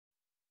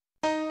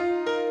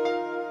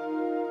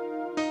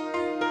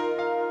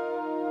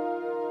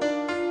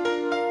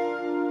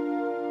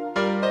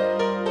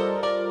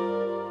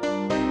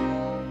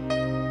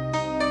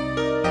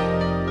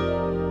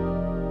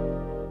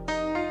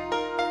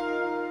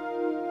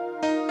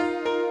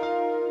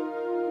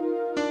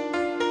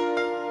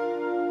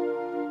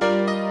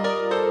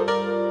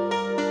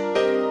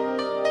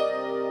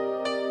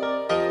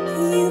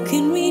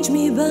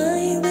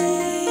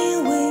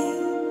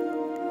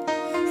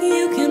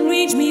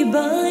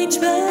by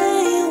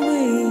train.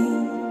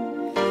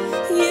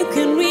 You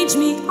can reach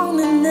me on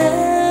an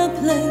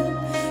airplane.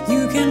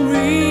 You can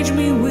reach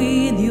me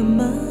with your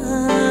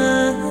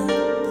mind.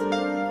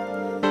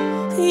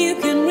 You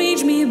can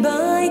reach me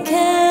by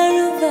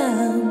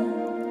caravan,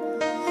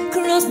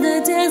 cross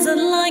the desert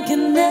like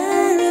an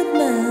Arab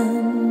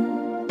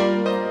man.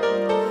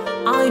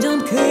 I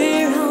don't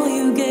care how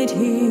you get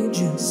here,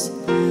 just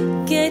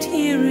get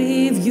here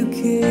if you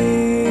can.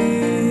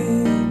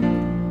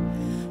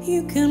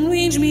 You can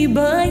reach me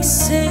by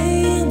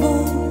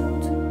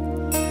sailboat,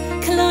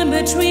 climb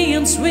a tree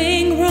and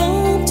swing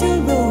rope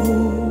to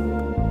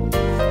rope,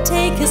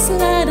 take a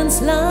sled and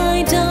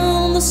slide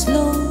down the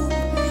slope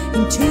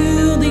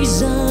into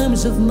these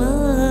arms of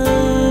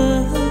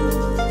mine.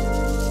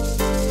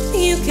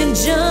 You can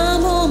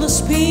jump on a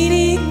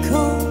speedy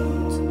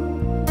coat,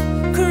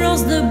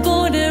 cross the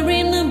border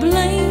in a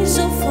blaze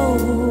of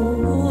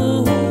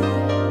foam.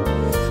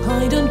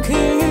 I don't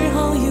care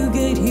how you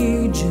get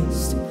here,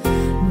 just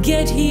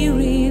get here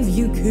if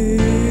you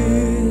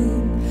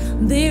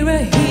can. There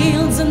are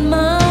hills and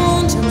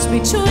mountains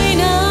between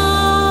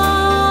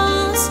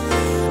us,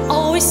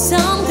 always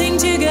something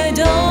to get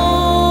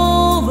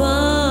over.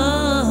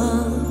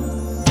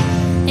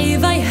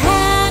 If I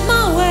had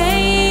my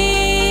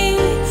way,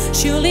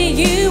 surely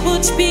you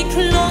would be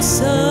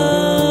closer.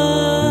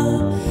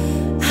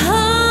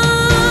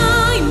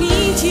 I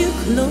need you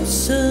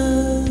closer.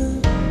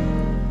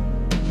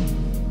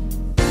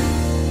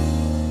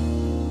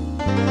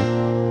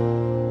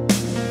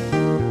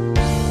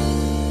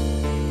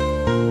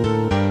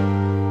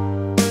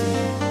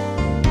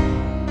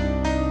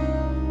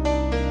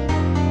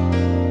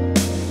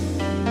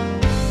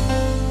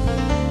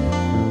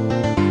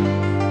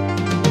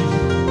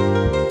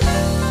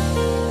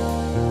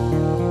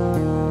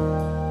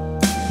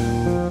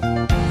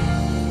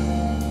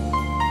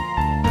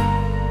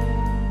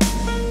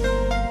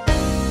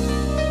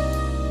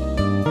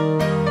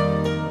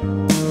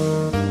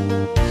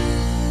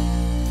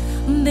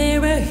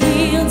 There are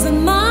hills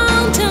and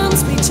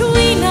mountains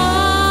between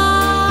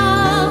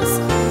us,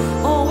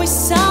 always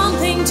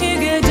something to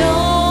get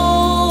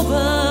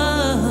over.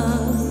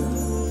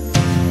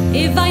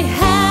 If I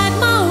had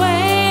my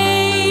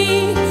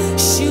way,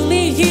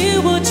 surely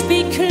you would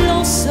be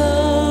closer.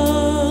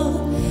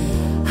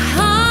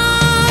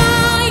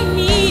 I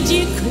need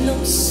you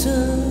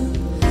closer.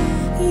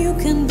 You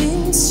can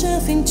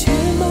windsurf into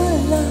my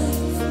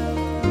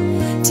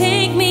life,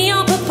 take me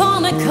up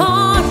upon a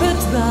carpet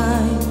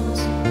ride.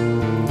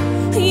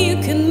 You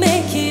can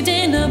make it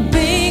in a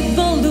big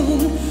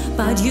balloon,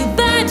 but you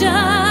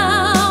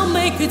better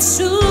make it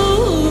soon.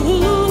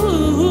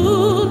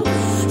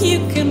 You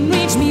can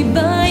reach me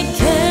by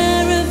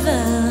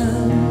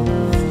caravan,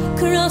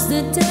 cross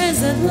the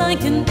desert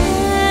like an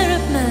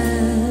Arab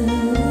man.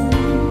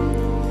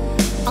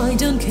 I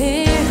don't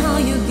care how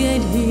you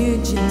get here,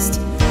 just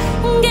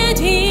get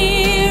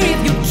here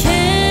if you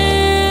can.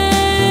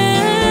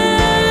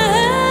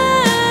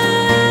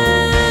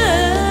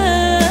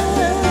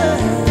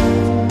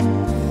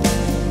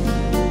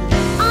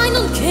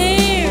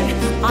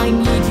 I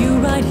need you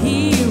right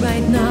here,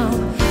 right now.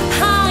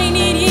 I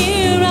need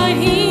you right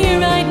here,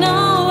 right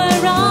now,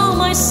 around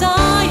my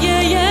side,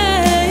 yeah,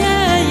 yeah,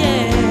 yeah,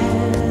 yeah.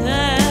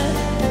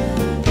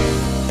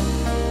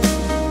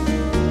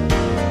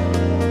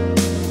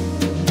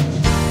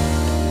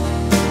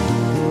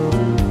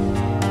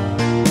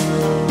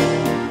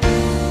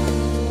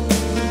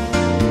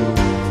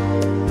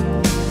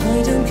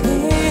 I don't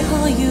care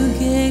how you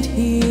get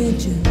here,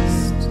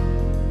 just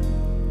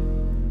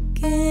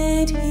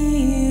get here.